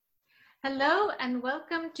Hello and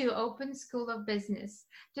welcome to Open School of Business.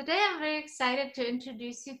 Today I'm very excited to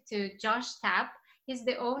introduce you to Josh Tapp. He's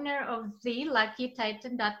the owner of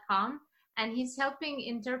theluckytitan.com and he's helping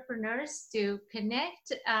entrepreneurs to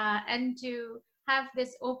connect and to have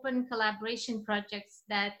this open collaboration projects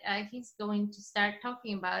that he's going to start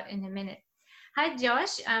talking about in a minute. Hi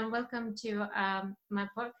Josh, welcome to my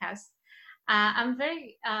podcast. I'm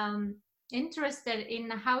very interested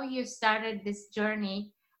in how you started this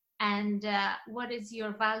journey and what is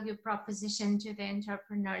your value proposition to the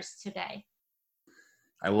entrepreneurs today?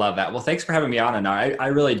 I love that. Well, thanks for having me on. And I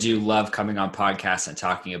really do love coming on podcasts and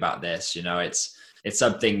talking about this. It's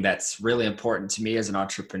something that's really important to me as an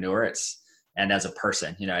entrepreneur. And as a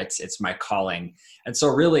person, it's my calling. And so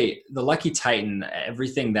really the Lucky Titan,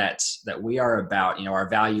 everything that we are about, our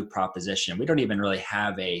value proposition, we don't even really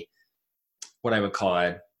have what I would call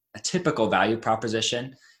a typical value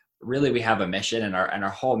proposition. Really, we have a mission, and our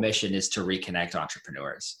whole mission is to reconnect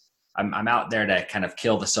entrepreneurs. I'm out there to kind of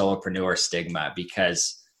kill the solopreneur stigma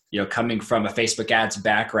because, coming from a Facebook ads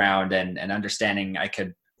background and understanding I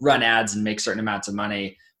could run ads and make certain amounts of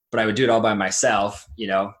money, but I would do it all by myself,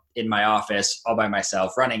 in my office, all by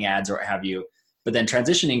myself, running ads or what have you. But then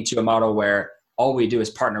transitioning to a model where all we do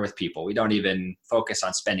is partner with people. We don't even focus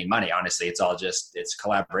on spending money. Honestly, it's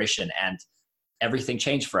collaboration. And everything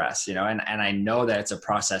changed for us, and I know that it's a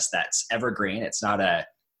process that's evergreen. It's not a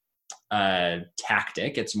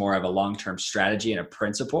tactic. It's more of a long-term strategy and a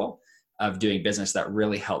principle of doing business that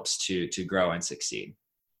really helps to grow and succeed.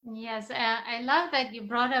 Yes, I love that you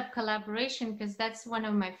brought up collaboration because that's one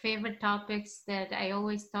of my favorite topics that I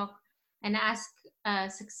always talk and ask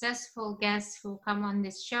successful guests who come on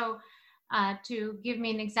this show to give me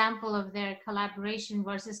an example of their collaboration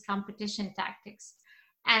versus competition tactics.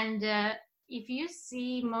 And if you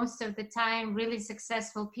see, most of the time, really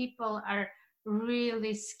successful people are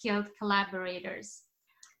really skilled collaborators.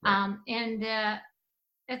 Right.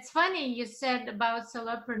 It's funny you said about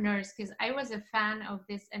solopreneurs because I was a fan of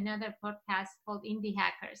another podcast called Indie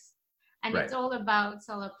Hackers. And Right. It's all about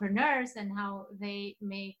solopreneurs and how they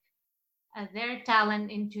make their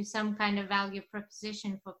talent into some kind of value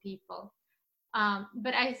proposition for people.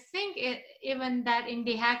 But I think even that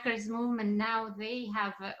indie hackers movement, now they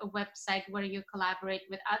have a website where you collaborate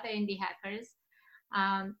with other indie hackers,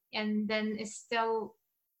 and then it's still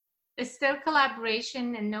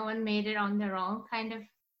collaboration, and no one made it on their own kind of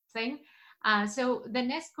thing. So the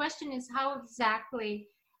next question is, how exactly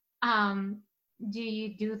do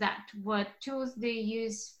you do that? What tools do you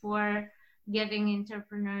use for getting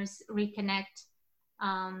entrepreneurs reconnect?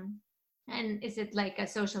 And is it like a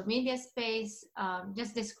social media space?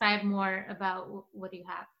 Just describe more about what you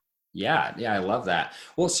have. Yeah, I love that.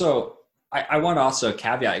 Well, so I want to also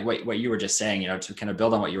caveat what you were just saying, to kind of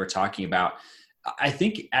build on what you were talking about. I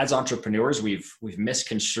think as entrepreneurs, we've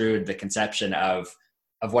misconstrued the conception of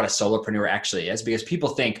what a solopreneur actually is, because people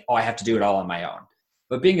think, oh, I have to do it all on my own.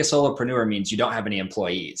 But being a solopreneur means you don't have any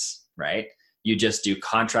employees, right? You just do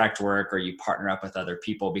contract work or you partner up with other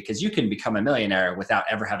people, because you can become a millionaire without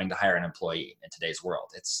ever having to hire an employee in today's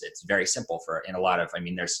world. It's very simple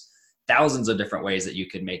there's thousands of different ways that you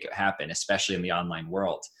could make it happen, especially in the online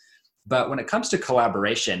world. But when it comes to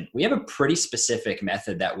collaboration, we have a pretty specific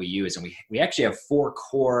method that we use. And we actually have 4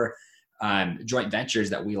 core joint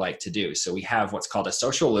ventures that we like to do. So we have what's called a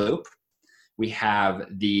social loop. We have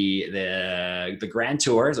the grand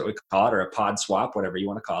tour, is what we call it, or a pod swap, whatever you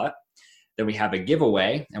want to call it. Then we have a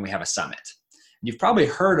giveaway, and we have a summit. You've probably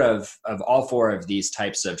heard of all 4 of these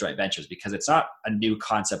types of joint ventures because it's not a new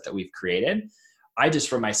concept that we've created. I just,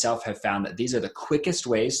 for myself, have found that these are the quickest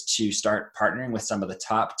ways to start partnering with some of the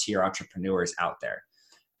top tier entrepreneurs out there.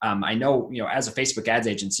 I know, as a Facebook ads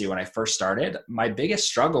agency, when I first started, my biggest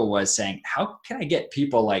struggle was saying, how can I get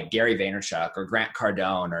people like Gary Vaynerchuk or Grant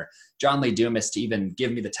Cardone or John Lee Dumas to even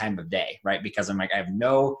give me the time of day, right? Because I'm like, I have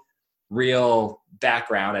no real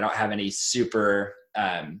background. I don't have any super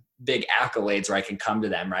big accolades where I can come to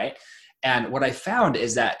them, right? And what I found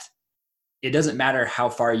is that it doesn't matter how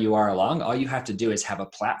far you are along. All you have to do is have a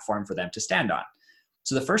platform for them to stand on.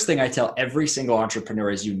 So the first thing I tell every single entrepreneur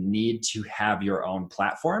is you need to have your own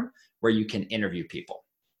platform where you can interview people.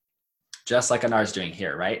 Just like Anar's doing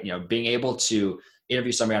here, right? Being able to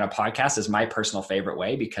interview somebody on a podcast is my personal favorite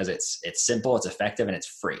way because it's simple, it's effective, and it's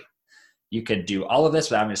free. You could do all of this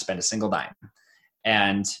without having to spend a single dime.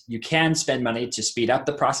 And you can spend money to speed up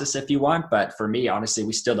the process if you want. But for me, honestly,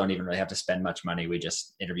 we still don't even really have to spend much money. We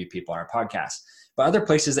just interview people on our podcast. But other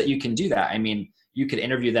places that you can do that, you could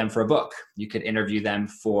interview them for a book. You could interview them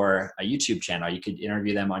for a YouTube channel. You could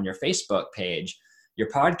interview them on your Facebook page, your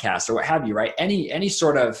podcast, or what have you, right? Any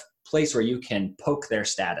sort of place where you can poke their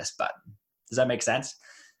status button. Does that make sense?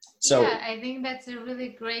 So yeah, I think that's a really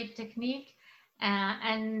great technique.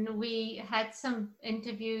 And we had some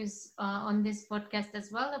interviews on this podcast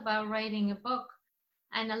as well about writing a book.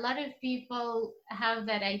 And a lot of people have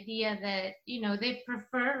that idea that, they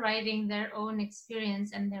prefer writing their own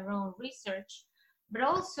experience and their own research. But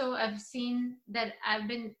also, I've seen that I've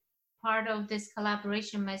been part of this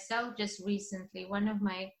collaboration myself just recently. One of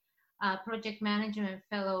my project management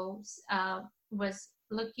fellows was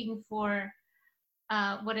looking for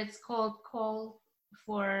what it's called call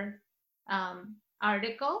for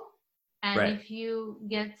article. And right. if you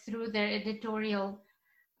get through their editorial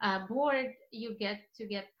board, you get to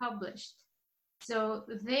get published. So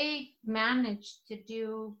they managed to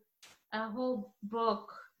do a whole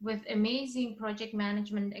book with amazing project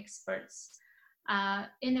management experts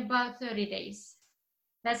in about 30 days.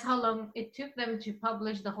 That's how long it took them to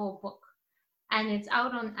publish the whole book. And it's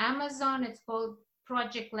out on Amazon. It's called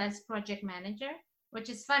Projectless Project Manager, which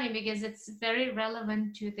is funny because it's very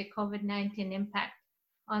relevant to the COVID-19 impact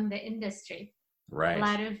on the industry. Right. A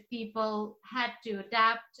lot of people had to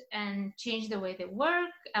adapt and change the way they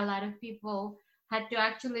work. A lot of people had to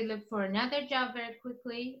actually look for another job very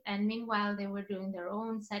quickly. And meanwhile, they were doing their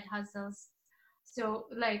own side hustles. So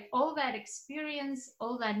like all that experience,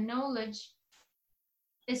 all that knowledge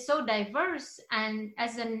is so diverse. And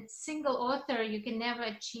as a single author, you can never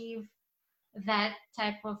achieve that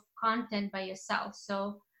type of content by yourself.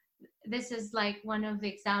 So this is like one of the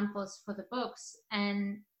examples for the books.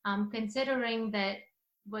 And considering that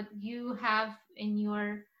what you have in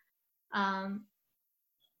your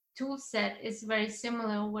tool set is very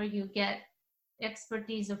similar, where you get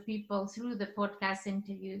expertise of people through the podcast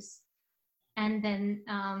interviews, and then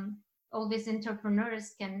all these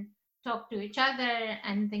entrepreneurs can talk to each other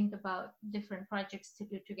and think about different projects to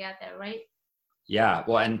do together, right? Yeah,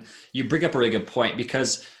 well, and you bring up a really good point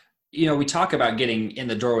because, we talk about getting in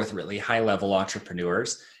the door with really high level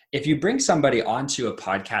entrepreneurs. If you bring somebody onto a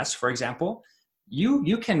podcast, for example,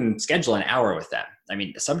 you can schedule an hour with them. I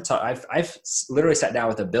mean, sometimes I've literally sat down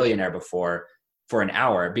with a billionaire before for an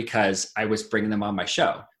hour because I was bringing them on my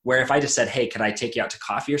show. Where if I just said, hey, can I take you out to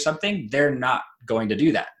coffee or something? They're not going to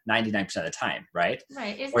do that 99% of the time, right?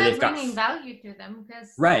 Right. It's not bringing value to them.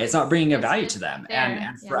 Right. It's not bringing a value to them.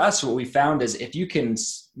 And for us, what we found is if you can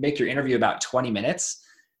make your interview about 20 minutes,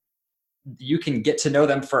 you can get to know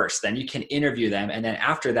them first, then you can interview them. And then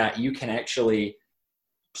after that, you can actually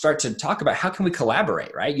start to talk about how can we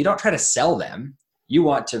collaborate, right? You don't try to sell them. You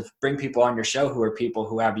want to bring people on your show who are people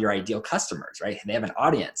who have your ideal customers, right? They have an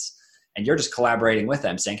audience. And you're just collaborating with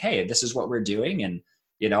them saying, hey, this is what we're doing. And,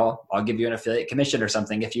 I'll give you an affiliate commission or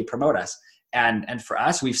something if you promote us. And for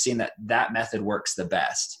us, we've seen that method works the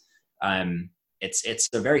best. It's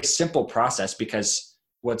a very simple process because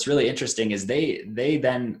what's really interesting is they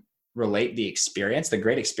then relate the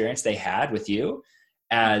great experience they had with you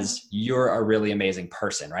as you're a really amazing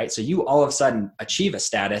person, right? So you all of a sudden achieve a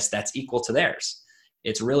status that's equal to theirs.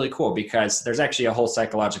 It's really cool because there's actually a whole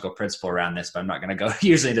psychological principle around this, but I'm not going to go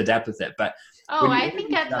usually into depth with it. But I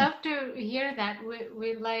think I'd love to hear that.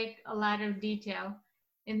 We like a lot of detail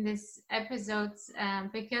in these episodes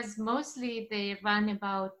because mostly they run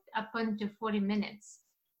about up until 40 minutes.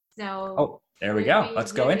 So there we go.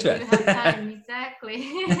 Let's go into it. Time,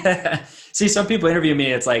 exactly. See, some people interview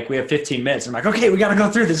me. It's like we have 15 minutes. I'm like, okay, we got to go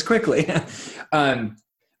through this quickly.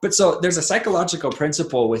 But so there's a psychological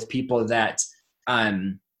principle with people that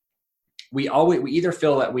we either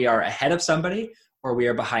feel that we are ahead of somebody or we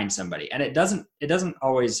are behind somebody. And it doesn't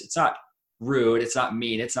always, it's not rude. It's not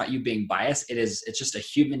mean. It's not you being biased. It's just a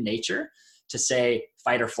human nature to say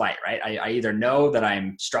fight or flight, right? I either know that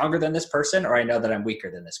I'm stronger than this person or I know that I'm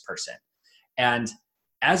weaker than this person. And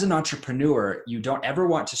as an entrepreneur, you don't ever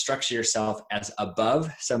want to structure yourself as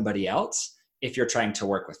above somebody else if you're trying to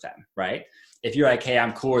work with them, right? If you're like, hey,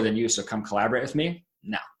 I'm cooler than you, so come collaborate with me.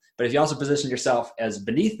 No. But if you also position yourself as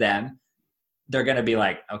beneath them, they're going to be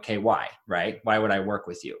like, okay, why, right? Why would I work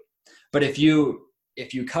with you? But if you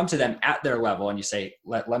come to them at their level and you say,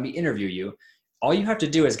 let me interview you, all you have to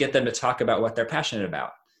do is get them to talk about what they're passionate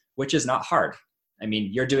about, which is not hard. I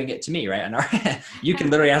mean, you're doing it to me, right? And you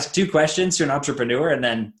can literally ask 2 questions to an entrepreneur and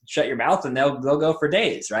then shut your mouth and they'll go for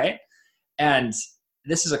days, right? And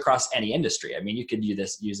this is across any industry. I mean, you could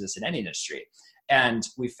use this in any industry. And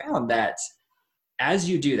we found that as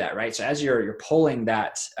you do that, right? So as you're pulling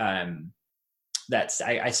that, I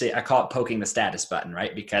call it poking the status button,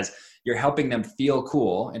 right? Because you're helping them feel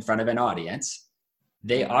cool in front of an audience.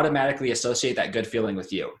 They automatically associate that good feeling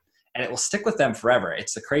with you. And it will stick with them forever.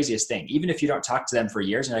 It's the craziest thing. Even if you don't talk to them for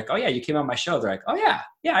years and you're like, oh yeah, you came on my show. They're like, oh yeah,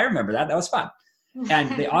 I remember that. That was fun. And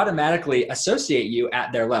they automatically associate you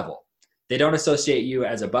at their level. They don't associate you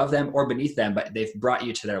as above them or beneath them, but they've brought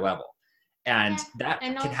you to their level. And Yeah. that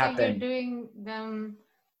And can also happen. you're doing them,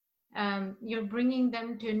 you're bringing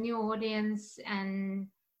them to a new audience, and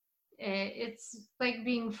it's like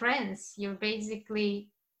being friends. You're basically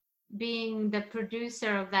being the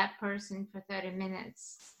producer of that person for 30 minutes,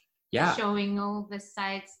 Yeah. showing all the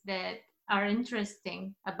sides that are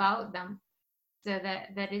interesting about them. So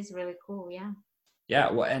that is really cool. Yeah. Yeah.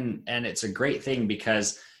 Well, and it's a great thing because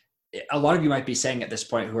a lot of you might be saying at this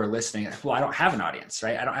point who are listening, well, I don't have an audience,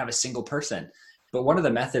 right? I don't have a single person. But one of the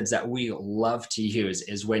methods that we love to use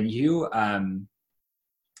is when you,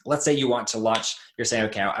 let's say you want to launch, you're saying,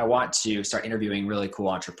 okay, I want to start interviewing really cool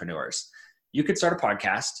entrepreneurs. You could start a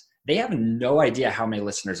podcast. They have no idea how many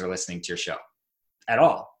listeners are listening to your show at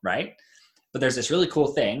all, right? But there's this really cool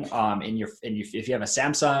thing if you have a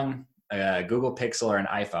Samsung, a Google Pixel, or an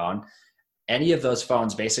iPhone. Any of those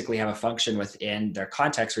phones basically have a function within their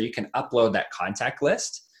contacts where you can upload that contact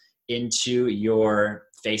list into your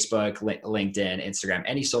Facebook, LinkedIn, Instagram,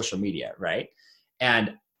 any social media, right?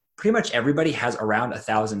 And pretty much everybody has around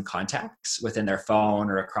 1,000 contacts within their phone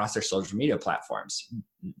or across their social media platforms.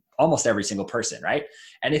 Almost every single person, right?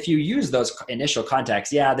 And if you use those initial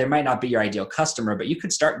contacts, yeah, they might not be your ideal customer, but you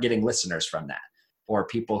could start getting listeners from that, or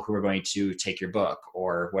people who are going to take your book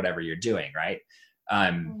or whatever you're doing, right?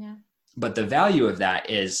 Yeah. But the value of that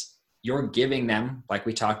is you're giving them, like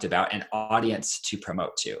we talked about, an audience to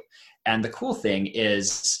promote to. And the cool thing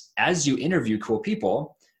is, as you interview cool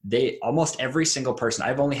people, almost every single person,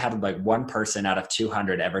 I've only had like one person out of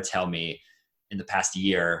 200 ever tell me in the past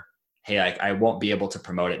year, hey, I won't be able to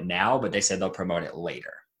promote it now, but they said they'll promote it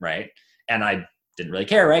later, right? And I didn't really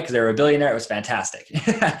care, right? Because they were a billionaire. It was fantastic.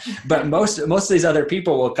 But most of these other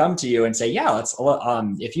people will come to you and say, yeah,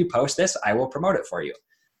 if you post this, I will promote it for you.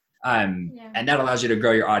 And that allows you to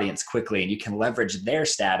grow your audience quickly, and you can leverage their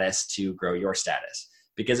status to grow your status.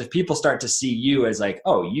 Because if people start to see you as like,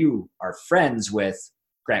 oh, you are friends with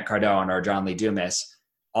Grant Cardone or John Lee Dumas,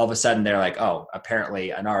 all of a sudden they're like, oh, apparently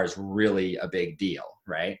Anar is really a big deal,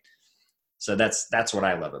 right? So that's what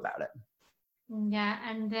I love about it. Yeah,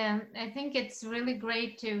 and I think it's really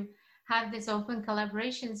great to have these open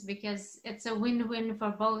collaborations because it's a win-win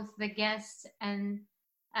for both the guest and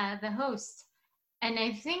the host. And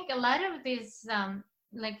I think a lot of these,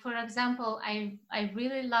 like for example, I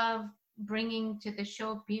really love bringing to the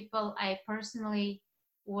show people I personally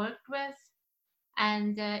worked with,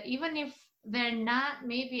 and even if they're not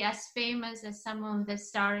maybe as famous as some of the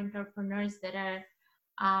star entrepreneurs that are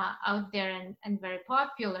out there and very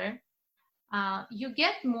popular, you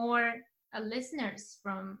get more listeners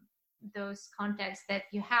from those contacts that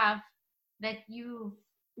you have, that you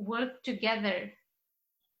work together,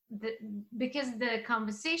 because the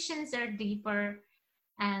conversations are deeper,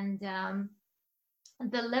 and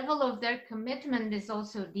the level of their commitment is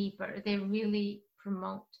also deeper. They really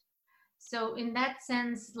promote. So in that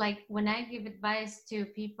sense, like when I give advice to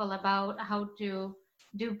people about how to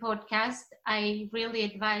do podcasts, I really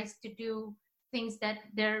advise to do things that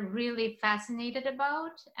they're really fascinated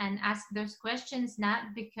about and ask those questions,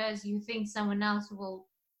 not because you think someone else will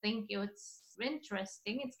think it's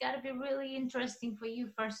interesting. It's got to be really interesting for you,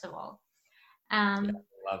 first of all. Yeah,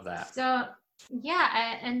 I love that. So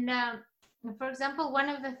yeah, and for example, one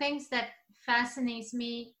of the things that fascinates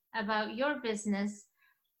me about your business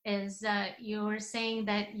is you're saying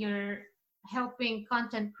that you're helping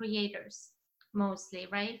content creators mostly,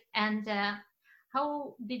 right? And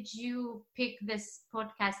how did you pick this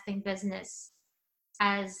podcasting business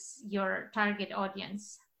as your target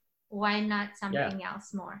audience? Why not something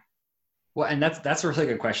else more? Well, and that's a really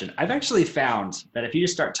good question. I've actually found that if you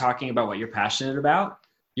just start talking about what you're passionate about,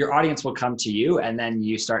 your audience will come to you, and then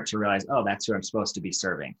you start to realize, oh, that's who I'm supposed to be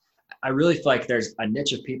serving. I really feel like there's a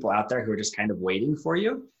niche of people out there who are just kind of waiting for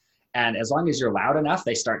you. And as long as you're loud enough,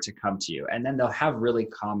 they start to come to you, and then they'll have really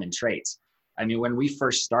common traits. I mean, when we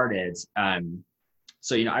first started,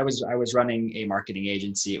 so, I was running a marketing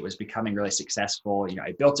agency. It was becoming really successful.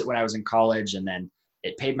 I built it when I was in college, and then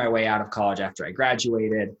it paid my way out of college after I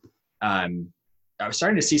graduated. I was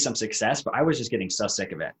starting to see some success, but I was just getting so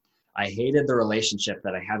sick of it. I hated the relationship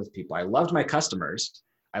that I had with people. I loved my customers.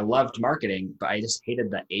 I loved marketing, but I just hated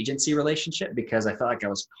the agency relationship because I felt like I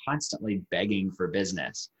was constantly begging for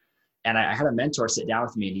business. And I had a mentor sit down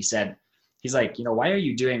with me, and he's like, why are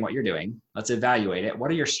you doing what you're doing? Let's evaluate it. What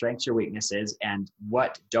are your strengths, your weaknesses, and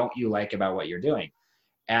what don't you like about what you're doing?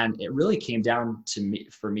 And it really came down to me,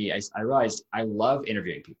 I realized I love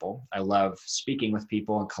interviewing people. I love speaking with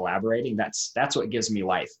people and collaborating. That's what gives me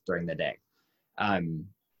life during the day.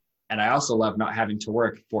 And I also love not having to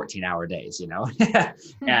work 14-hour days, you know?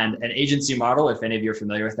 And an agency model, if any of you are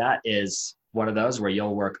familiar with that, is one of those where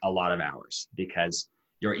you'll work a lot of hours because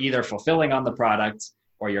you're either fulfilling on the product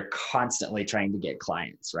or you're constantly trying to get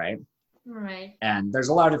clients, right? Right. And there's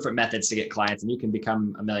a lot of different methods to get clients, and you can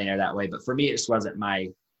become a millionaire that way. But for me, it just wasn't my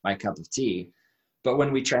cup of tea. But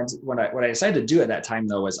when I decided to do at that time,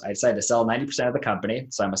 though, was I decided to sell 90% of the company.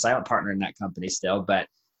 So I'm a silent partner in that company still, but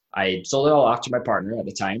I sold it all off to my partner at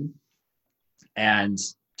the time and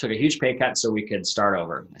took a huge pay cut so we could start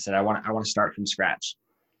over. I said, I want to start from scratch.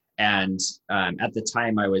 And at the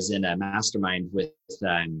time I was in a mastermind with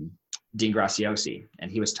Dean Graciosi,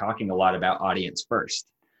 and he was talking a lot about audience first.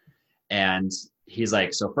 And he's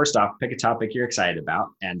like, so first off, pick a topic you're excited about.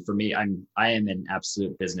 And for me, I am an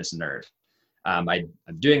absolute business nerd. I'm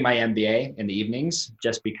doing my MBA in the evenings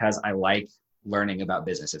just because I like learning about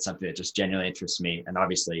business. It's something that just genuinely interests me. And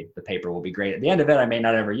obviously the paper will be great. At the end of it, I may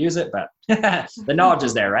not ever use it, but the knowledge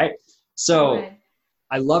is there, right? So right.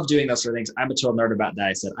 I love doing those sort of things. I'm a total nerd about that.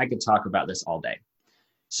 I said, I could talk about this all day.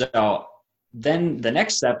 So then the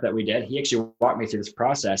next step that we did, he actually walked me through this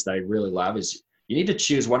process that I really love is you need to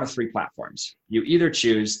choose one of three platforms. You either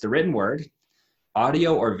choose the written word,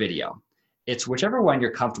 audio, or video. It's whichever one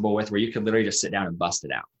you're comfortable with, where you can literally just sit down and bust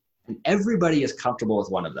it out. And everybody is comfortable with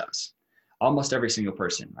one of those. Almost every single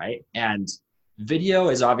person, right? And video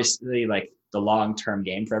is obviously like the long-term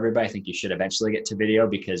game for everybody. I think you should eventually get to video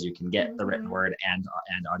because you can get the written word and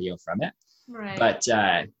audio from it. Right. But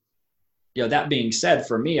that being said,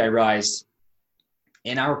 for me, I realized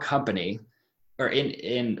in our company, or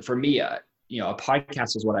for me, a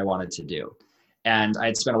podcast is what I wanted to do. And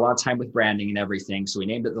I'd spent a lot of time with branding and everything. So we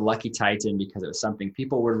named it the Lucky Titan because it was something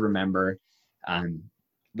people would remember.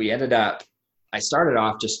 I started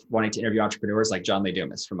off just wanting to interview entrepreneurs like John Lee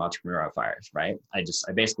Dumas from Entrepreneur Fires, right? I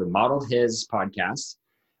basically modeled his podcast,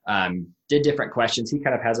 did different questions. He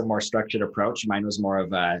kind of has a more structured approach. Mine was more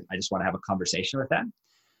of I just want to have a conversation with them.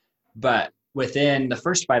 But within the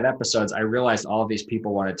first 5 episodes, I realized all of these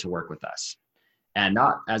people wanted to work with us. And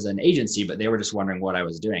not as an agency, but they were just wondering what I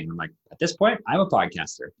was doing. I'm like, at this point, I'm a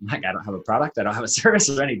podcaster. Like, I don't have a product. I don't have a service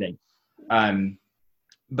or anything.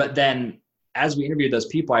 But then as we interviewed those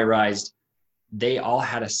people, I realized they all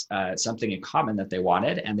had something in common that they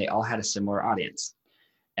wanted, and they all had a similar audience.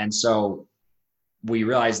 And so we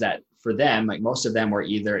realized that for them, like most of them were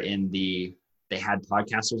either they had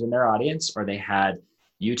podcasters in their audience, or they had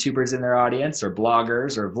YouTubers in their audience, or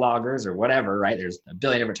bloggers or vloggers or whatever, right? There's a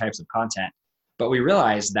billion different types of content. But we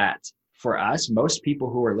realized that for us, most people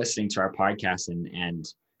who are listening to our podcast and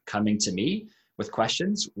coming to me with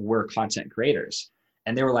questions were content creators.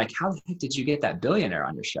 And they were like, how the heck did you get that billionaire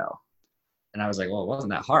on your show? And I was like, well, it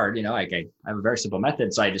wasn't that hard. I have a very simple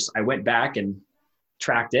method. So I went back and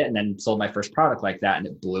tracked it and then sold my first product like that, and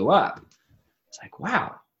it blew up. It's like,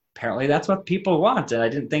 wow, apparently that's what people want. And I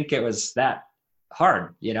didn't think it was that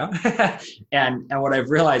hard, and what I've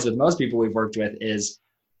realized with most people we've worked with is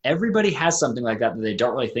everybody has something like that they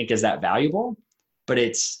don't really think is that valuable, but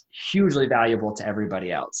it's hugely valuable to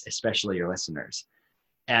everybody else, especially your listeners.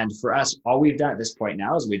 And for us, all we've done at this point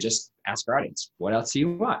now is we just ask our audience, what else do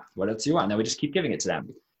you want? What else do you want? And then we just keep giving it to them.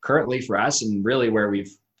 Currently for us, and really where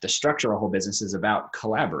the structure of our whole business is about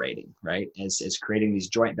collaborating, right? Is creating these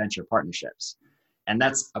joint venture partnerships. And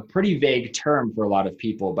that's a pretty vague term for a lot of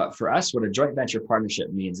people. But for us, what a joint venture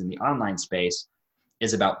partnership means in the online space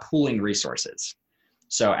is about pooling resources.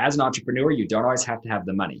 So as an entrepreneur, you don't always have to have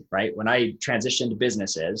the money, right? When I transitioned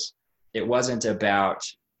businesses, it wasn't about,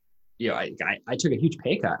 I took a huge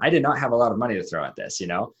pay cut. I did not have a lot of money to throw at this,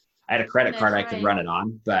 I had a credit card I could run it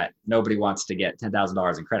on, but nobody wants to get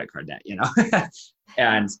 $10,000 in credit card debt,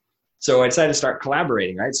 And so I decided to start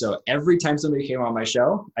collaborating, right? So every time somebody came on my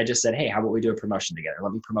show, I just said, hey, how about we do a promotion together?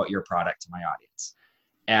 Let me promote your product to my audience.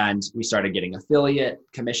 And we started getting affiliate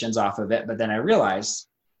commissions off of it. But then I realized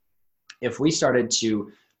if we started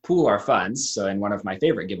to pool our funds, so in one of my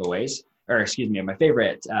favorite giveaways, my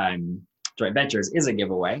favorite joint ventures is a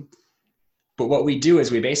giveaway. But what we do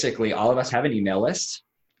is we basically, all of us have an email list.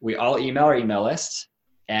 We all email our email list,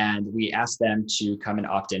 and we ask them to come and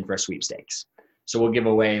opt in for a sweepstakes. So we'll give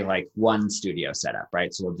away like one studio setup,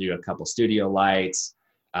 right? So we'll do a couple studio lights,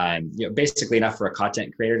 basically enough for a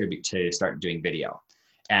content creator to start doing video.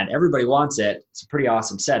 And everybody wants it. It's a pretty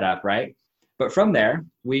awesome setup, right? But from there,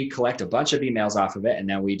 we collect a bunch of emails off of it, and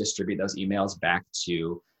then we distribute those emails back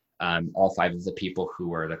to all 5 of the people who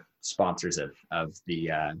were the sponsors of the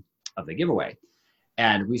giveaway.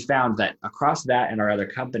 And we found that across that and our other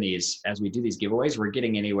companies, as we do these giveaways, we're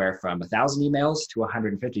getting anywhere from 1,000 emails to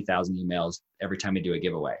 150,000 emails every time we do a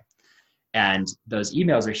giveaway. And those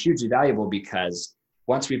emails are hugely valuable because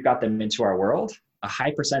once we've got them into our world, a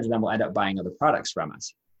high percentage of them will end up buying other products from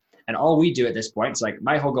us. And all we do at this point, it's like,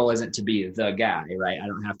 my whole goal isn't to be the guy, right? I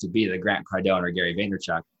don't have to be the Grant Cardone or Gary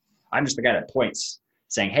Vaynerchuk. I'm just the guy that points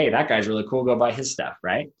saying, hey, that guy's really cool, go buy his stuff,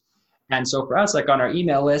 right? And so for us, like on our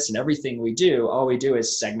email list and everything we do, all we do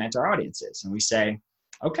is segment our audiences. And we say,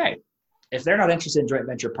 okay, if they're not interested in joint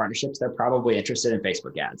venture partnerships, they're probably interested in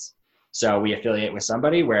Facebook ads. So we affiliate with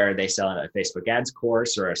somebody where they sell a Facebook ads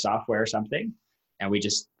course or a software or something, and we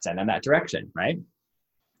just send them that direction, right?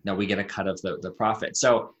 Now we get a cut of the profit.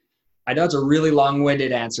 So I know it's a really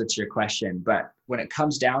long-winded answer to your question, but when it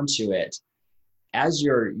comes down to it, as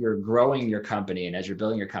you're growing your company and as you're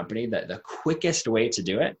building your company, the quickest way to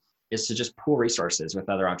do it is to just pool resources with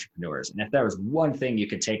other entrepreneurs. And if there was one thing you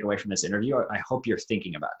could take away from this interview, I hope you're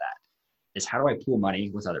thinking about that, is how do I pool money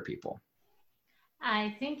with other people?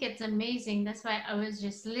 I think it's amazing. That's why I was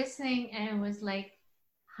just listening and it was like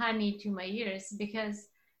honey to my ears, because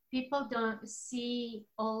people don't see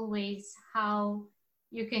always how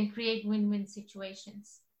you can create win-win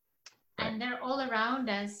situations. Right. And they're all around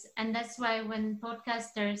us. And that's why when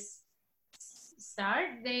podcasters start,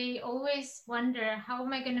 they always wonder, how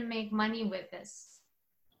am I going to make money with this?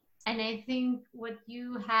 And I think what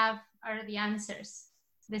you have are the answers.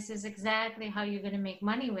 This is exactly how you're going to make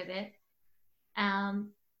money with it.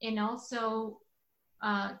 And also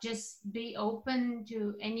just be open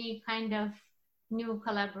to any kind of new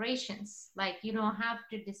collaborations. Like, you don't have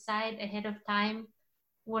to decide ahead of time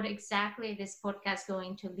what exactly this podcast is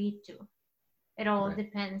going to lead to. It all right.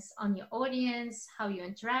 depends on your audience, how you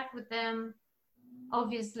interact with them,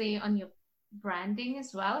 obviously on your branding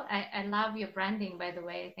as well. I love your branding, by the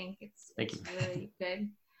way. I think it's really good.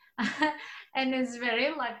 And it's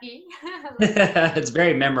very lucky. It's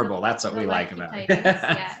very memorable. That's what we like about it.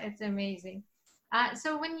 Yeah, it's amazing.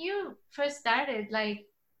 So when you first started, like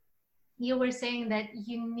you were saying that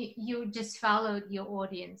you just followed your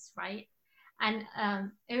audience, right? And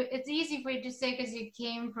it's easy for you to say because you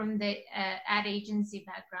came from the ad agency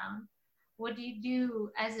background. What do you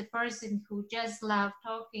do as a person who just loves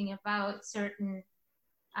talking about certain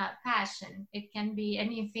passion? It can be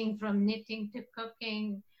anything from knitting to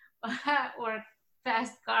cooking or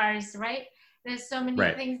fast cars, right? There's so many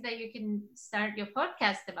right. things that you can start your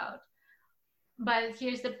podcast about. But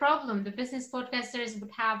here's the problem. The business podcasters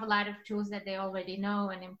would have a lot of tools that they already know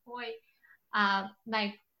and employ.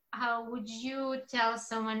 Like, how would you tell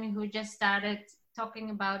someone who just started talking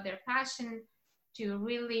about their passion to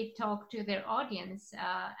really talk to their audience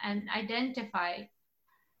and identify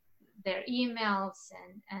their emails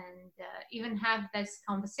and even have these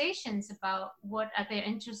conversations about what are they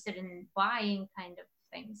interested in buying kind of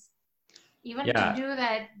things? Even to do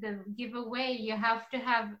that, the giveaway, you have to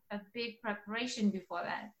have a big preparation before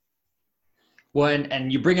that. Well,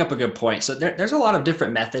 and you bring up a good point. So there's a lot of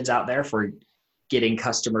different methods out there for getting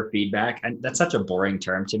customer feedback. And that's such a boring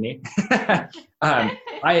term to me.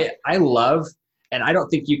 I love, and I don't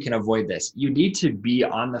think you can avoid this. You need to be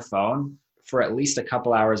on the phone for at least a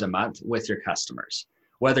couple hours a month with your customers,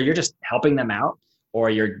 whether you're just helping them out or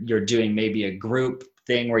you're doing maybe a group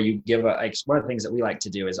thing where you give like one of the things that we like to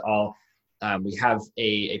do is we have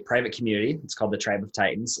a private community. It's called the Tribe of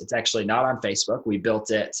Titans. It's actually not on Facebook. We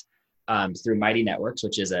built it through Mighty Networks,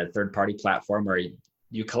 which is a third-party platform where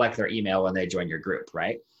you collect their email when they join your group,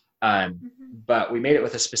 right? But we made it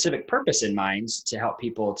with a specific purpose in mind to help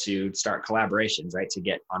people to start collaborations, right? To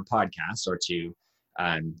get on podcasts or to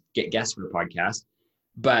get guests for the podcast.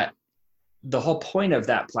 But the whole point of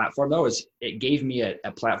that platform, though, is it gave me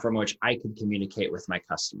a platform which I could communicate with my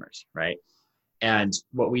customers, right? And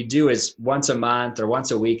what we do is once a month or once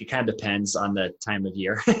a week, it kind of depends on the time of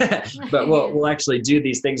year, but we'll actually do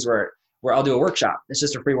these things where I'll do a workshop. It's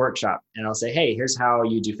just a free workshop. And I'll say, hey, here's how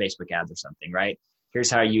you do Facebook ads or something, right? Here's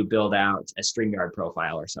how you build out a StreamYard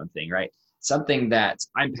profile or something, right? Something that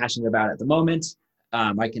I'm passionate about at the moment.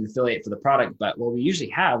 I can affiliate for the product, but what we usually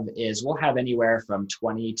have is we'll have anywhere from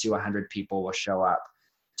 20 to 100 people will show up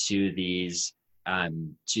to these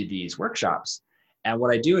workshops. And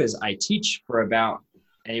what I do is I teach for about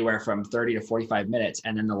anywhere from 30 to 45 minutes.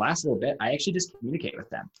 And then the last little bit, I actually just communicate with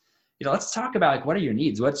them. Let's talk about like, what are your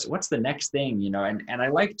needs? What's the next thing, and I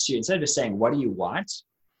like to, instead of just saying, what do you want?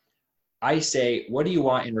 I say, what do you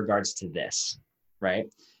want in regards to this, right?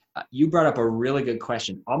 You brought up a really good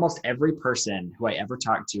question. Almost every person who I ever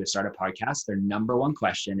talk to start a podcast, their number one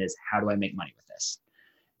question is, how do I make money with this?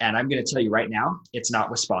 And I'm going to tell you right now, it's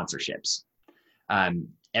not with sponsorships.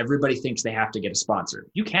 Everybody thinks they have to get a sponsor.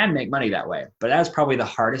 You can make money that way, but that's probably the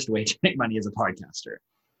hardest way to make money as a podcaster.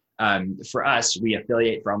 For us, we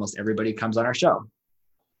affiliate for almost everybody who comes on our show.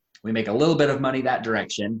 We make a little bit of money that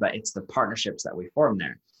direction, but it's the partnerships that we form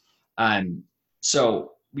there.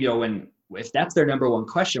 So, if that's their number one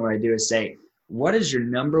question, what I do is say, what is your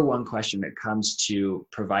number one question that comes to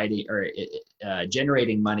providing or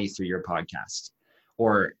generating money through your podcast?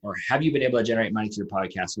 Or have you been able to generate money through your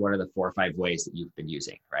podcast? What are the 4 or 5 ways that you've been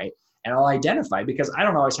using, right? And I'll identify, because I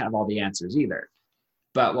don't always have all the answers either.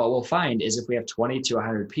 But what we'll find is if we have 20 to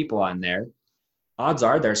 100 people on there, odds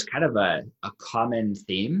are there's kind of a common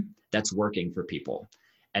theme that's working for people.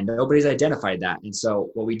 And nobody's identified that. And so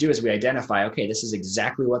what we do is we identify, okay, this is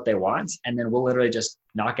exactly what they want. And then we'll literally just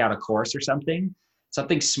knock out a course or something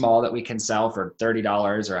small that we can sell for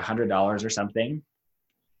 $30 or $100 or something.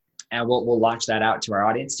 And we'll launch that out to our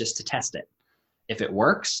audience just to test it. If it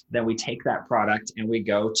works, then we take that product and we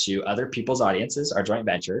go to other people's audiences, our joint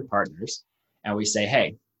venture partners, and we say,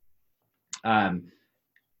 hey,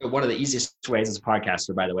 one of the easiest ways as a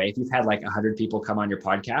podcaster, by the way, if you've had like 100 people come on your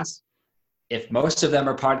podcast, if most of them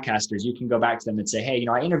are podcasters, you can go back to them and say, hey,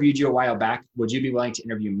 I interviewed you a while back. Would you be willing to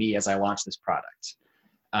interview me as I launch this product?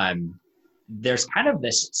 There's kind of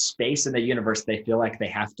this space in the universe they feel like they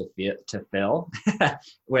have to fill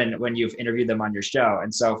when you've interviewed them on your show.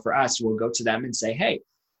 And so for us, we'll go to them and say, hey,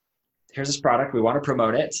 here's this product. We want to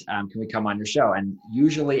promote it. Can we come on your show? And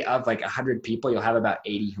usually of like 100 people, you'll have about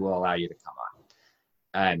 80 who will allow you to come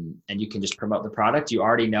on. And you can just promote the product. You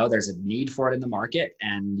already know there's a need for it in the market,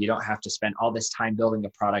 and you don't have to spend all this time building a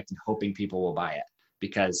product and hoping people will buy it,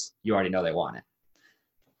 because you already know they want it.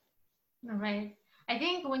 All right. I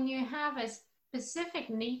think when you have a specific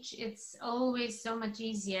niche, it's always so much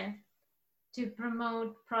easier to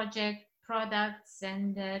promote products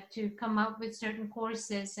and to come up with certain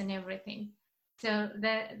courses and everything. So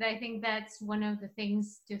I think that's one of the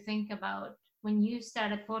things to think about when you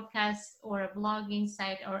start a podcast or a blogging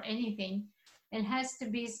site or anything. It has to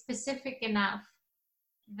be specific enough,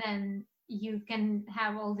 then you can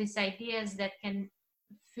have all these ideas that can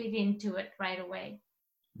fit into it right away.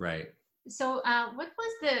 Right. So what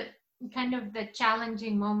was the kind of the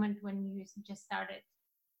challenging moment when you just started?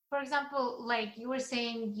 For example, like you were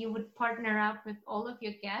saying, you would partner up with all of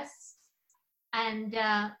your guests, and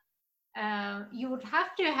you would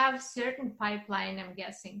have to have certain pipeline, I'm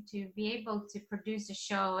guessing, to be able to produce a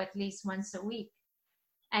show at least once a week,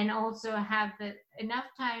 and also have enough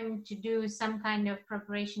time to do some kind of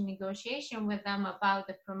preparation negotiation with them about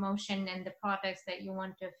the promotion and the products that you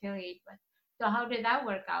want to affiliate with. So how did that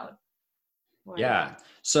work out? Yeah.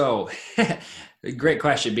 So great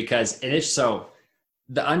question, because it is so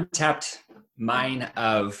the untapped mine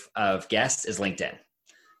of guests is LinkedIn.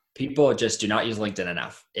 People just do not use LinkedIn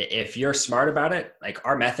enough. If you're smart about it, like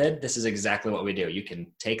our method, this is exactly what we do. You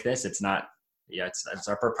can take this. It's not, it's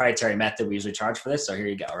our proprietary method. We usually charge for this. So here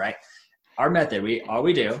you go. Right. Our method, all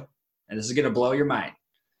we do, and this is going to blow your mind.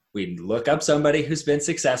 We look up somebody who's been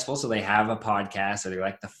successful. So they have a podcast, or they're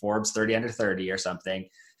like the Forbes 30 under 30 or something.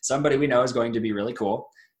 Somebody we know is going to be really cool.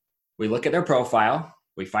 We look at their profile.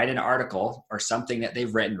 We find an article or something that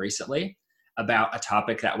they've written recently about a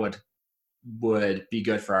topic that would be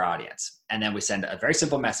good for our audience. And then we send a very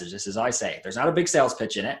simple message. This is all I say. There's not a big sales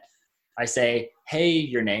pitch in it. I say, hey,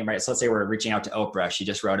 your name, right? So let's say we're reaching out to Oprah. She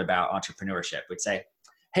just wrote about entrepreneurship. We'd say,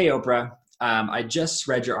 hey, Oprah, I just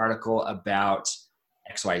read your article about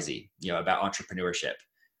XYZ, about entrepreneurship.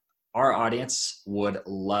 Our audience would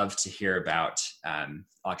love to hear about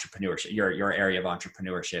entrepreneurship, your area of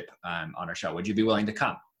entrepreneurship on our show. Would you be willing to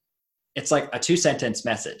come? It's like a 2-sentence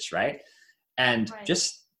message, right? And right.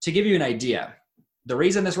 Just to give you an idea, the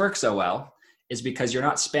reason this works so well is because you're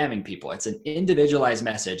not spamming people. It's an individualized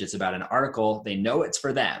message. It's about an article. They know it's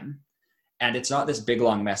for them. And it's not this big,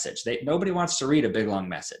 long message. Nobody wants to read a big, long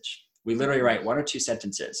message. We literally write 1 or 2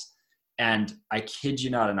 sentences. And I kid you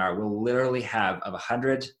not, Anar, we'll literally have of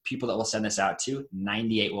 100 people that we'll send this out to,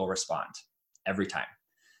 98 will respond every time.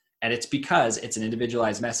 And it's because it's an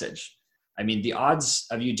individualized message. I mean, the odds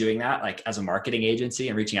of you doing that, like as a marketing agency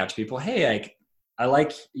and reaching out to people, hey,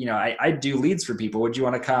 I do leads for people. Would you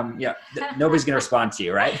want to come? Yeah. Nobody's going to respond to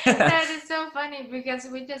you, right? That is so funny, because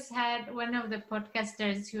we just had one of the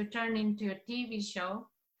podcasters who turned into a TV show.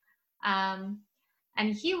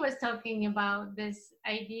 And he was talking about this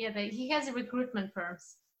idea that he has recruitment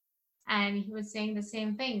firms. And he was saying the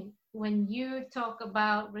same thing. When you talk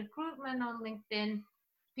about recruitment on LinkedIn,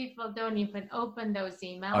 people don't even open those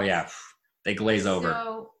emails. Oh, yeah. They glaze over.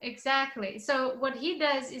 So, exactly. So what he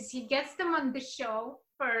does is he gets them on the show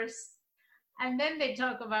first, and then they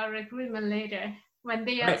talk about recruitment later when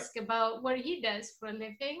they ask about what he does for a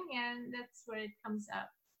living, and that's where it comes up.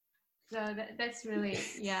 So that's really,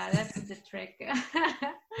 that's the trick.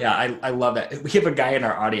 Yeah, I love that. We have a guy in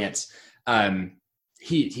our audience.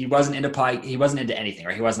 he wasn't into anything,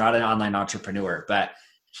 right? He was not an online entrepreneur, but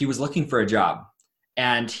he was looking for a job,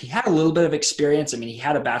 and he had a little bit of experience. I mean, he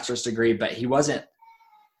had a bachelor's degree, but he wasn't,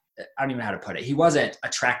 I don't even know how to put it. He wasn't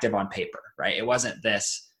attractive on paper, right? It wasn't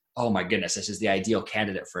this, oh my goodness, this is the ideal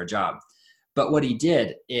candidate for a job. But what he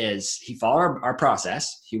did is he followed our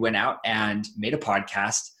process. He went out and made a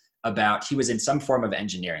podcast about, he was in some form of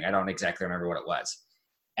engineering. I don't exactly remember what it was.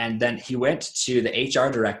 And then he went to the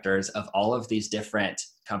HR directors of all of these different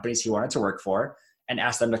companies he wanted to work for and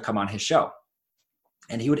asked them to come on his show.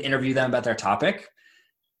 And he would interview them about their topic.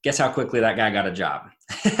 Guess how quickly that guy got a job?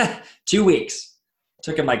 2 weeks.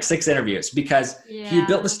 Took him like 6 interviews because he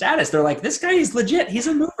built the status. They're like, this guy is legit. He's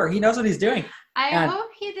a mover. He knows what he's doing. I hope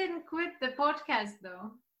he didn't quit the podcast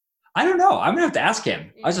though. I don't know. I'm going to have to ask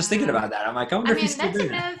him. I was just thinking about that. I'm like, I wonder if he's still doing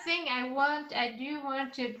that. That's another thing I do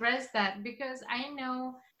want to address that, because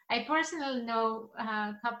I personally know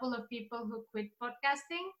a couple of people who quit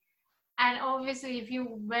podcasting. And obviously, if you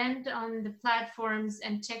went on the platforms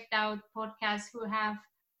and checked out podcasts who have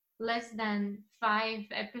less than 5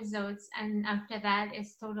 episodes, and after that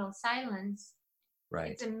is total silence.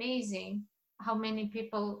 Right. It's amazing how many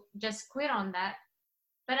people just quit on that.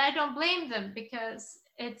 But I don't blame them, because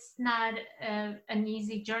it's not an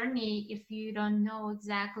easy journey if you don't know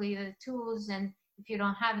exactly the tools, and if you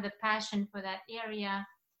don't have the passion for that area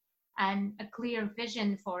and a clear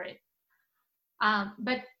vision for it.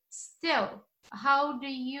 But still, how do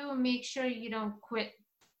you make sure you don't quit?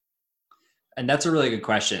 And that's a really good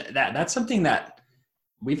question. That's something that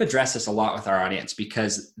we've addressed this a lot with our audience,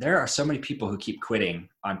 because there are so many people who keep quitting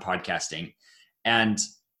on podcasting. And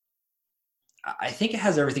I think it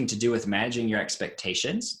has everything to do with managing your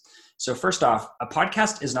expectations. So first off, a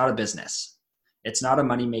podcast is not a business. It's not a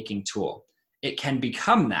money-making tool. It can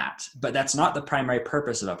become that, but that's not the primary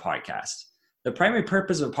purpose of a podcast. The primary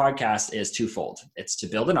purpose of a podcast is twofold. It's to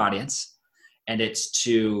build an audience, and it's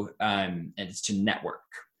to network,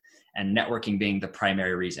 and networking being the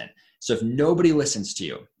primary reason. So if nobody listens to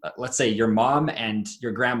you, let's say your mom and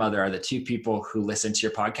your grandmother are the 2 people who listen to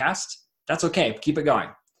your podcast, that's okay. Keep it going,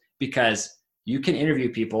 because you can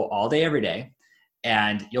interview people all day, every day,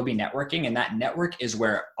 and you'll be networking, and that network is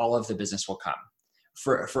where all of the business will come.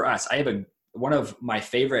 For us, I have one of my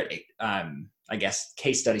favorite, I guess,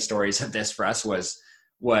 case study stories of this for us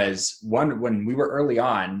was one when we were early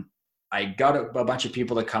on. I got a bunch of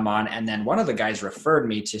people to come on, and then one of the guys referred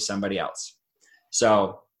me to somebody else.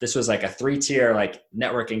 So this was like a 3-tier, like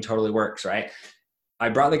networking totally works, right? I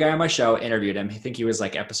brought the guy on my show, interviewed him. I think he was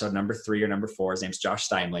like episode number 3 or number 4. His name's Josh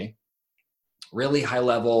Steinley. Really high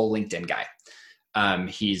level LinkedIn guy.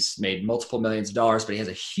 He's made multiple millions of dollars, but he has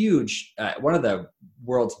a huge, one of the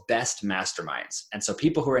world's best masterminds. And so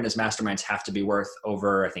people who are in his masterminds have to be worth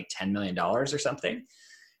over, I think, $10 million or something.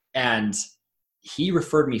 And he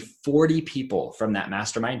referred me 40 people from that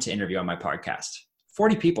mastermind to interview on my podcast.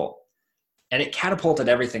 40 people. And it catapulted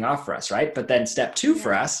everything off for us, right? But then step 2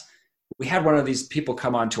 for us, we had one of these people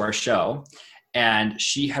come on to our show, and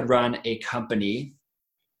she had run a company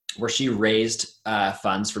where she raised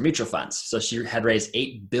funds for mutual funds. So she had raised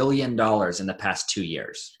 $8 billion in the past 2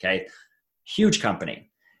 years, okay? Huge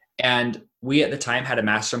company. And we at the time had a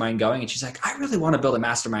mastermind going, and she's like, I really want to build a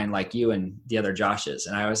mastermind like you and the other Joshes.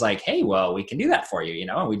 And I was like, hey, well, we can do that for you, you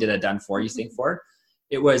know? And we did a done for you thing for her.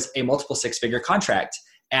 It was a multiple 6-figure contract.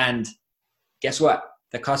 And guess what?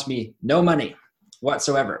 That cost me no money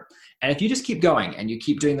whatsoever. And if you just keep going and you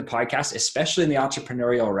keep doing the podcast, especially in the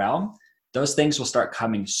entrepreneurial realm, those things will start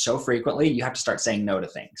coming so frequently. You have to start saying no to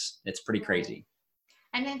things. It's pretty crazy.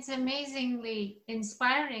 And it's amazingly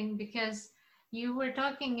inspiring, because you were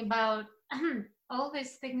talking about all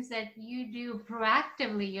these things that you do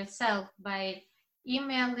proactively yourself by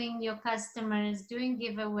emailing your customers, doing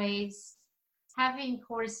giveaways, having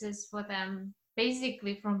courses for them,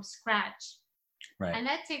 basically from scratch. Right. And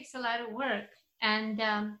that takes a lot of work. And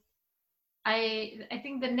I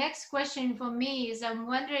think the next question for me is, I'm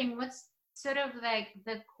wondering what's sort of like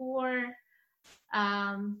the core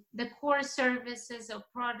services or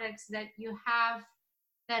products that you have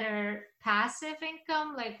that are passive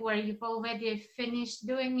income, like where you've already finished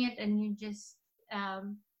doing it and you just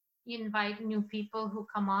invite new people who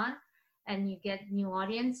come on and you get new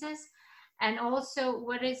audiences. And also,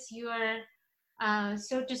 what is your,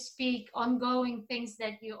 so to speak, ongoing things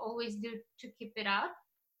that you always do to keep it up?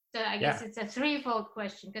 So I guess it's a threefold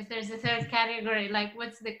question, because there's a third category, like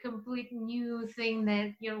what's the complete new thing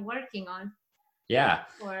that you're working on? Yeah.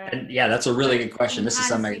 And yeah, that's a really good question. This is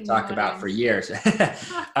something I could talk about for years.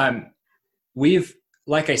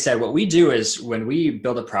 Like I said, what we do is when we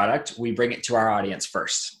build a product, we bring it to our audience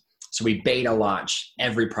first. So we beta launch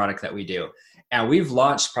every product that we do. And we've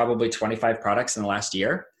launched probably 25 products in the last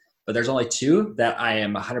year, but there's only 2 that I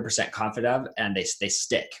am 100% confident of, and they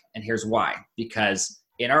stick. And here's why. Because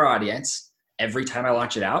in our audience, every time I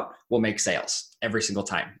launch it out, we'll make sales every single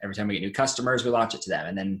time. Every time we get new customers, we launch it to them.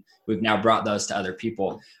 And then we've now brought those to other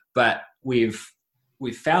people. But we've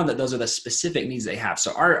found that those are the specific needs they have.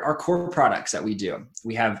 So our core products that we do,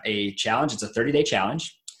 we have a challenge. It's a 30-day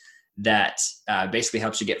challenge that basically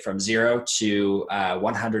helps you get from 0 to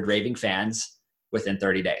 100 raving fans within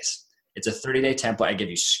 30 days. It's a 30-day template. I give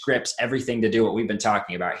you scripts, everything to do what we've been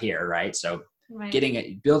talking about here, right? So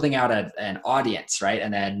building out an audience, right?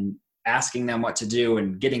 And then asking them what to do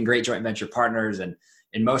and getting great joint venture partners. And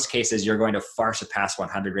in most cases, you're going to far surpass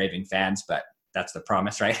 100 raving fans, but that's the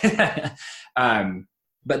promise, right?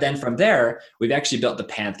 But then from there, we've actually built the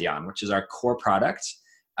Pantheon, which is our core product.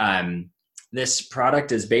 This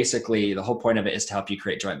product is basically, the whole point of it is to help you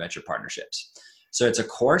create joint venture partnerships. So it's a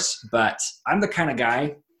course, but I'm the kind of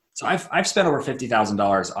guy, so I've spent over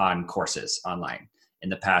 $50,000 on courses online in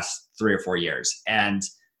the past 3 or 4 years. And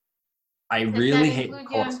I really hate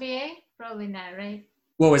courses. Does that include your MBA? Probably not, right?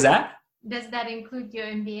 What was that? Does that include your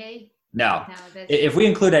MBA? No. If we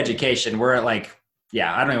include education, we're at like,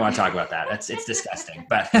 yeah, I don't even want to talk about that. It's disgusting,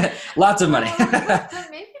 but lots of money.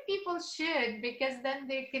 Maybe people should, because then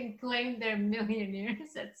they can claim they're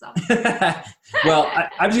millionaires at some point. Well,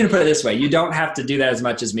 I'm just going to put it this way. You don't have to do that as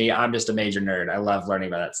much as me. I'm just a major nerd. I love learning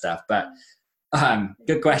about that stuff, but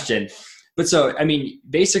good question. But so, I mean,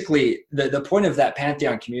 basically the point of that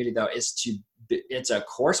Pantheon community though, is it's a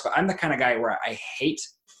course, but I'm the kind of guy where I hate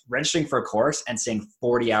registering for a course and seeing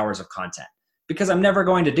 40 hours of content because I'm never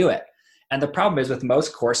going to do it. And the problem is with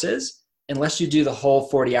most courses, unless you do the whole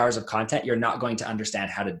 40 hours of content, you're not going to understand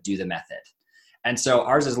how to do the method. And so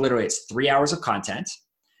ours is literally, it's 3 hours of content.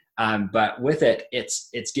 But with it,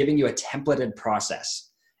 it's giving you a templated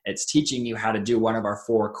process. It's teaching you how to do one of our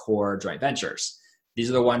 4 core joint ventures. These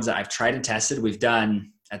are the ones that I've tried and tested. We've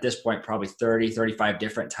done at this point, probably 30, 35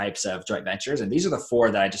 different types of joint ventures. And these are the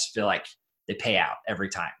 4 that I just feel like they pay out every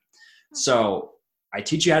time. So I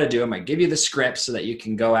teach you how to do them. I give you the scripts so that you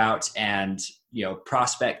can go out and,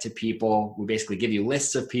 prospect to people. We basically give you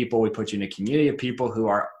lists of people. We put you in a community of people who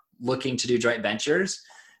are looking to do joint ventures.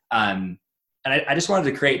 And I just wanted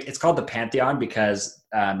to create, it's called the Pantheon because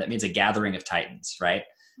that means a gathering of titans, right?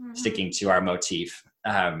 Mm-hmm. Sticking to our motif.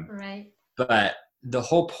 Right. But the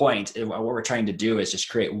whole point of what we're trying to do is just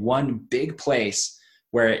create one big place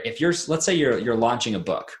where if let's say you're launching a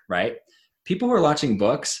book, right? People who are launching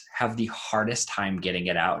books have the hardest time getting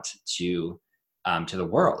it out to the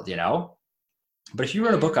world, But if you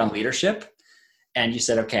wrote a book on leadership and you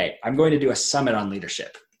said, okay, I'm going to do a summit on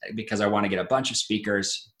leadership because I want to get a bunch of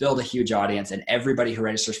speakers, build a huge audience, and everybody who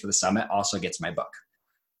registers for the summit also gets my book.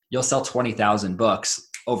 You'll sell 20,000 books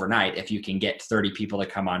overnight if you can get 30 people to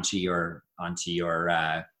come onto your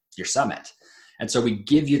summit. And so we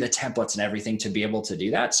give you the templates and everything to be able to do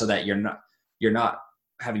that so that you're not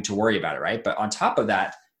having to worry about it, right? But on top of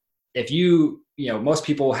that, if most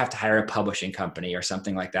people will have to hire a publishing company or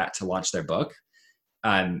something like that to launch their book.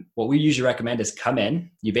 What we usually recommend is come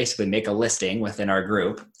in, you basically make a listing within our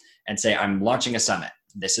group and say, I'm launching a summit.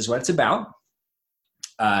 This is what it's about.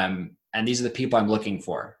 And these are the people I'm looking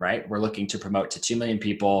for, right? We're looking to promote to 2 million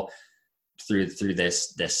people through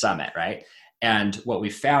this summit, right? And what we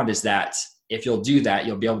found is that if you'll do that,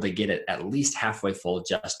 you'll be able to get it at least halfway full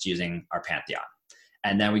just using our Pantheon.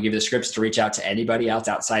 And then we give the scripts to reach out to anybody else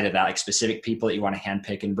outside of that, like specific people that you want to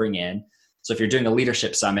handpick and bring in. So if you're doing a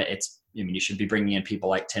leadership summit, you should be bringing in people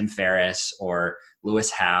like Tim Ferriss or Lewis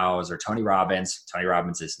Howes or Tony Robbins. Tony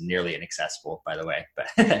Robbins is nearly inaccessible, by the way,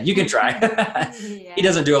 but you can try. Yeah. He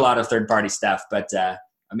doesn't do a lot of third-party stuff, but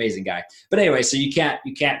amazing guy. But anyway, so you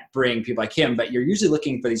can't bring people like him, but you're usually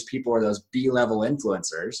looking for these people or those B-level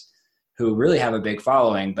influencers who really have a big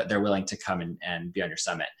following, but they're willing to come and be on your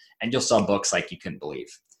summit. And you'll sell books like you couldn't believe.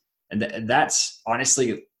 And that's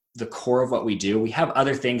honestly the core of what we do. We have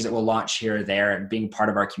other things that we'll launch here or there, and being part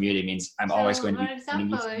of our community means I'm always going to be. For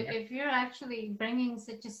example, if you're actually bringing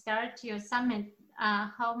such a star to your summit,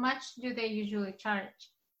 how much do they usually charge?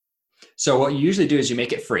 So what you usually do is you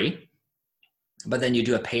make it free, but then you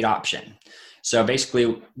do a paid option. So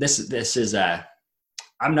basically this is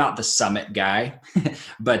I'm not the summit guy,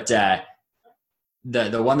 but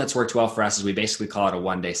the one that's worked well for us is we basically call it a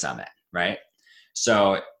one-day summit, right?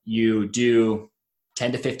 So you do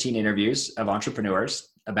 10 to 15 interviews of entrepreneurs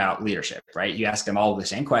about leadership, right? You ask them all the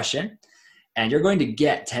same question, and you're going to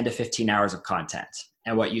get 10 to 15 hours of content.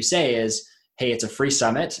 And what you say is, hey, it's a free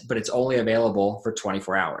summit, but it's only available for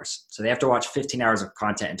 24 hours. So they have to watch 15 hours of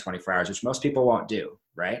content in 24 hours, which most people won't do,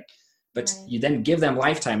 right? But you then give them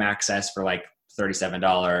lifetime access for like $37,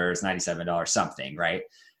 $97, something, right?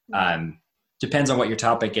 Depends on what your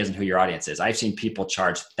topic is and who your audience is. I've seen people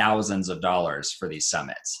charge thousands of dollars for these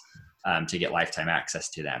summits to get lifetime access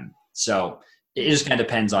to them. So it just kind of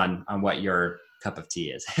depends on what your cup of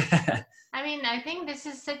tea is. I mean, I think this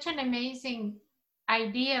is such an amazing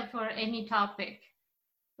idea for any topic.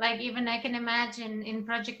 Like, even I can imagine in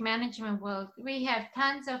project management world, we have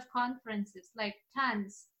tons of conferences, like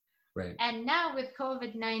tons. Right. And now with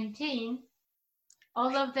COVID-19,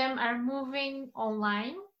 all of them are moving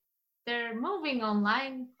online. They're moving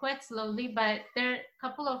online quite slowly, but there are a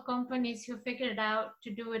couple of companies who figured out to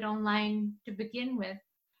do it online to begin with.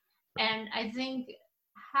 And I think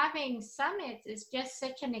having summits is just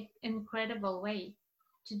such an incredible way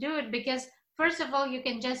to do it, because first of all, you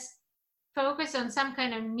can just focus on some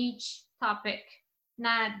kind of niche topic,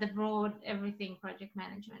 not the broad everything project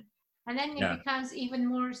management. And then it becomes even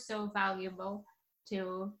more so valuable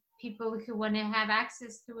to people who want to have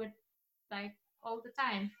access to it, like all the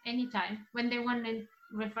time, anytime, when they want to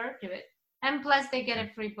refer to it. And plus they get a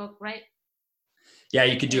free book, right? Yeah,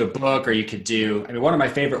 you could do a book, or you could do, I mean, one of my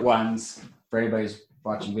favorite ones for anybody who's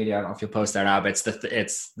watching video, I don't know if you'll post that out, but it's the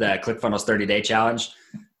ClickFunnels 30-day challenge.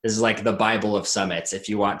 This is like the Bible of summits if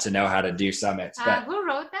you want to know how to do summits. But who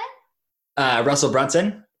wrote that? Russell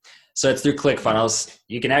Brunson. So it's through ClickFunnels.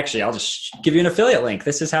 You can actually, I'll just give you an affiliate link.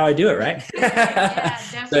 This is how I do it, right? Yeah,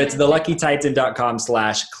 so it's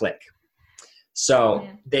theluckytitan.com/click. So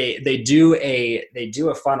they do a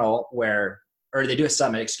funnel where they do a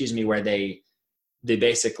summit, where they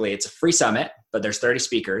basically, it's a free summit, but there's 30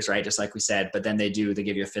 speakers, right? Just like we said, but then they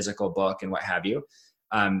give you a physical book and what have you.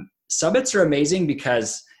 Summits are amazing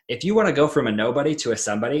because if you want to go from a nobody to a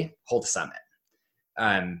somebody, hold a summit.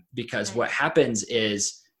 Because what happens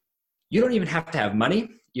is you don't even have to have money.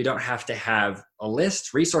 You don't have to have a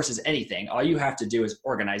list, resources, anything. All you have to do is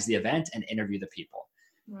organize the event and interview the people.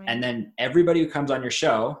 Right. And then everybody who comes on your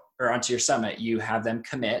show or onto your summit, you have them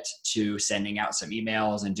commit to sending out some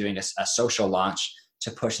emails and doing a social launch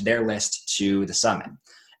to push their list to the summit.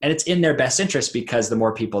 And it's in their best interest because the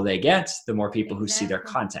more people they get, the more people who see their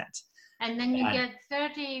content. And then you get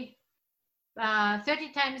 30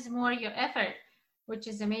 times more your effort, which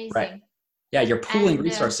is amazing. Right. Yeah, you're pooling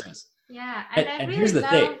resources. Yeah, and I really here's the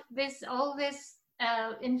love all this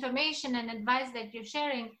information and advice that you're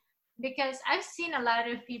sharing, because I've seen a lot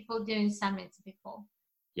of people doing summits before.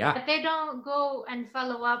 Yeah. But they don't go and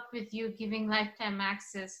follow up with you giving lifetime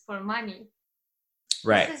access for money.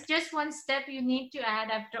 Right. This is just one step you need to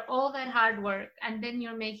add after all that hard work, and then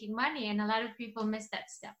you're making money, and a lot of people miss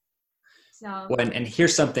that step. So and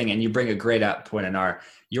here's something, and you bring a great up point, Anar.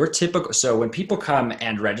 So when people come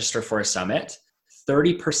and register for a summit,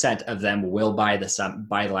 30% of them will buy the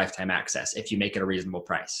lifetime access if you make it a reasonable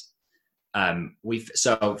price.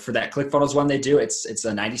 So for that ClickFunnels one they do, it's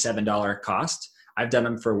a $97 cost. I've done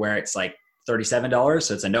them for where it's like $37,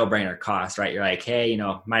 so it's a no-brainer cost, right? You're like, hey,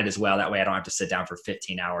 might as well. That way I don't have to sit down for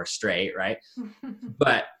 15 hours straight, right?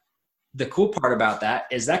 But the cool part about that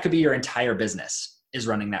is that could be your entire business is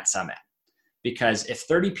running that summit. Because if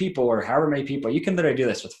 30 people or however many people, you can literally do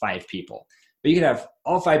this with 5 people, but you could have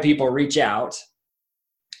all 5 people reach out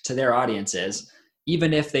to their audiences.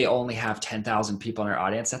 Even if they only have 10,000 people in their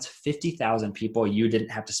audience, that's 50,000 people you didn't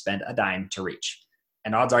have to spend a dime to reach.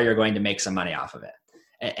 And odds are you're going to make some money off of it.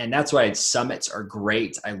 And that's why summits are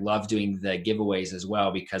great. I love doing the giveaways as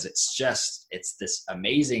well, because it's this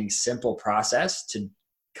amazing, simple process to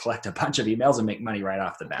collect a bunch of emails and make money right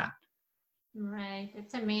off the bat. Right.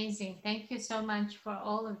 It's amazing. Thank you so much for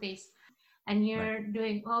all of this. And you're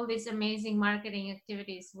doing all these amazing marketing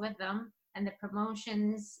activities with them, and the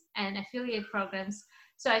promotions and affiliate programs.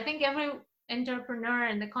 So I think every entrepreneur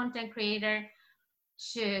and the content creator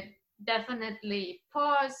should definitely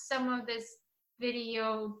pause some of this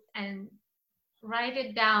video and write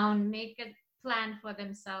it down, make a plan for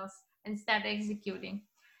themselves, and start executing.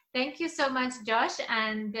 Thank you so much, Josh.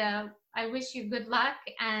 And I wish you good luck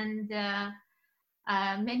and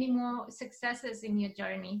many more successes in your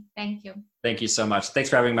journey. Thank you. Thank you so much. Thanks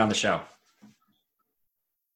for having me on the show.